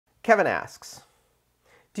Kevin asks,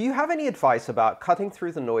 do you have any advice about cutting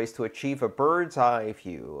through the noise to achieve a bird's eye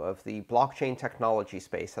view of the blockchain technology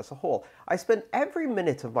space as a whole? I spend every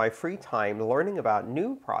minute of my free time learning about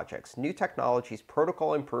new projects, new technologies,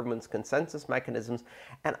 protocol improvements, consensus mechanisms,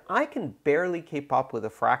 and I can barely keep up with a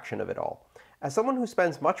fraction of it all. As someone who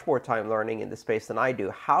spends much more time learning in this space than I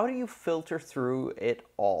do, how do you filter through it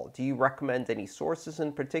all? Do you recommend any sources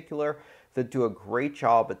in particular that do a great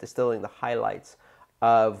job at distilling the highlights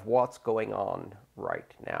of what's going on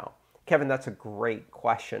right now? Kevin, that's a great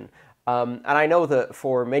question. And I know that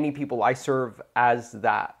for many people, I serve as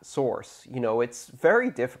that source. It's very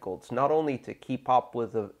difficult not only to keep up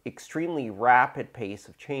with the extremely rapid pace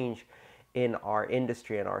of change in our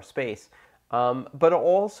industry and our space, but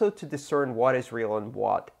also to discern what is real and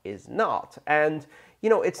what is not. And,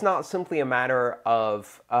 it's not simply a matter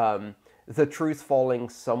of the truth falling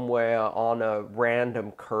somewhere on a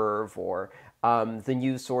random curve or the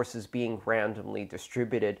news sources being randomly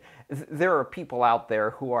distributed. There are people out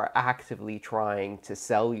there who are actively trying to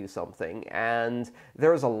sell you something, and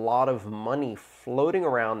there's a lot of money floating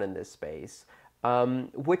around in this space,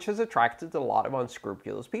 which has attracted a lot of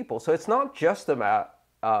unscrupulous people. So it's not just about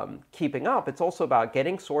keeping up, it's also about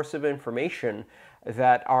getting sources of information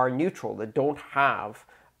that are neutral, that don't have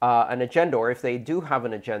an agenda, or if they do have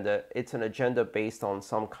an agenda, it's an agenda based on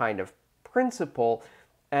some kind of principle,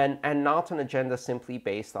 and not an agenda simply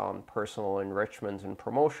based on personal enrichment and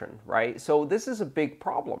promotion, right? So this is a big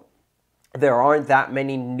problem. There aren't that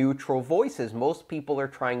many neutral voices. Most people are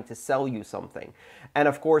trying to sell you something. And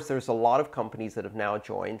of course, there's a lot of companies that have now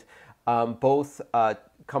joined, both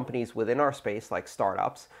companies within our space, like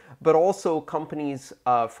startups, but also companies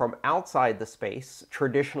from outside the space,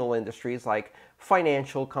 traditional industries like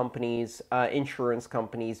financial companies, insurance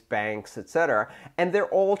companies, banks, etc. And they're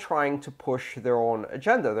all trying to push their own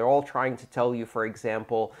agenda. They're all trying to tell you, for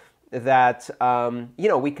example, that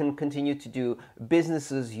we can continue to do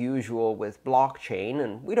business as usual with blockchain,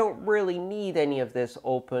 and we don't really need any of this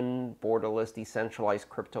open, borderless, decentralized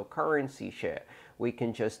cryptocurrency shit. We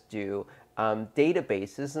can just do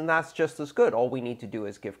databases, and that's just as good. All we need to do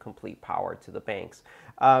is give complete power to the banks.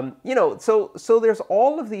 So there's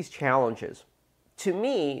all of these challenges. To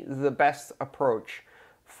me, the best approach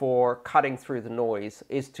for cutting through the noise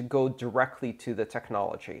is to go directly to the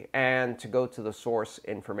technology and to go to the source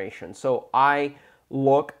information. So I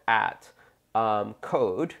look at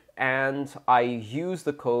code, and I use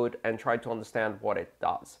the code and try to understand what it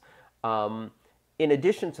does. In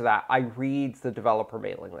addition to that, I read the developer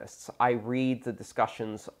mailing lists. I read the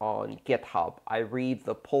discussions on GitHub. I read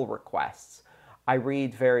the pull requests. I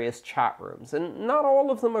read various chat rooms, and not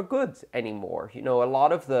all of them are good anymore. A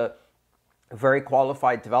lot of the very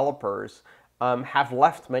qualified developers have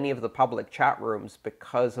left many of the public chat rooms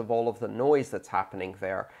because of all of the noise that's happening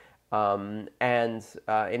there. And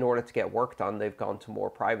in order to get work done, they've gone to more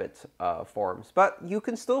private forums. But you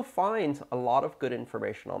can still find a lot of good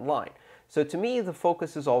information online. So to me, the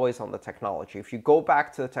focus is always on the technology. If you go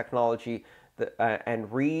back to the technology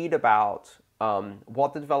and read about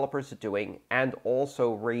what the developers are doing, and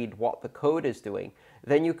also read what the code is doing,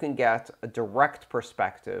 then you can get a direct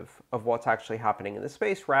perspective of what's actually happening in the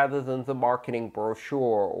space, rather than the marketing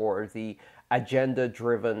brochure or the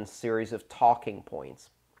agenda-driven series of talking points.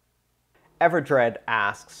 Everdread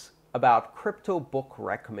asks about crypto book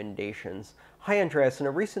recommendations. Hi Andreas, in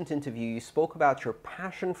a recent interview you spoke about your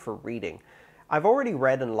passion for reading. I've already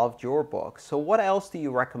read and loved your book, so what else do you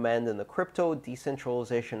recommend in the crypto,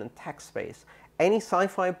 decentralization, and tech space? Any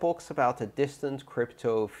sci-fi books about a distant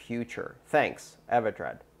crypto future? Thanks,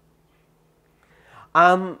 Everdread.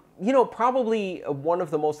 Probably one of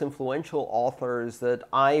the most influential authors that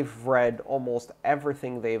I've read almost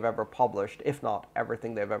everything they've ever published, if not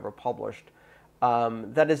everything they've ever published,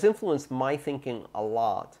 that has influenced my thinking a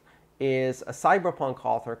lot, is a cyberpunk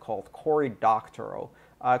author called Cory Doctorow.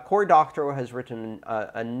 Cory Doctorow has written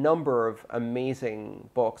a number of amazing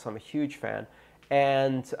books. I'm a huge fan.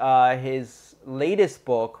 And his latest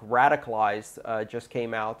book, Radicalized, just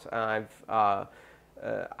came out. I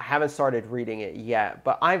haven't started reading it yet,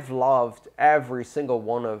 but I've loved every single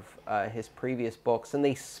one of his previous books, and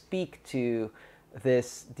they speak to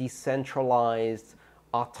this decentralized,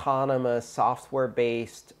 autonomous,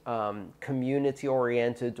 software-based,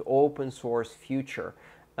 community-oriented, open-source future.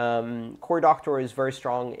 Cory Doctorow is very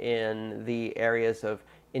strong in the areas of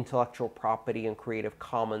intellectual property and Creative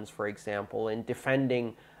Commons, for example, in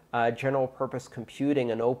defending general-purpose computing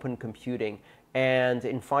and open computing, and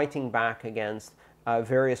in fighting back against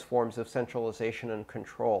various forms of centralization and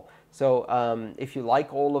control. So if you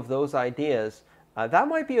like all of those ideas, that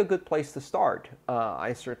might be a good place to start.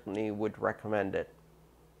 I certainly would recommend it.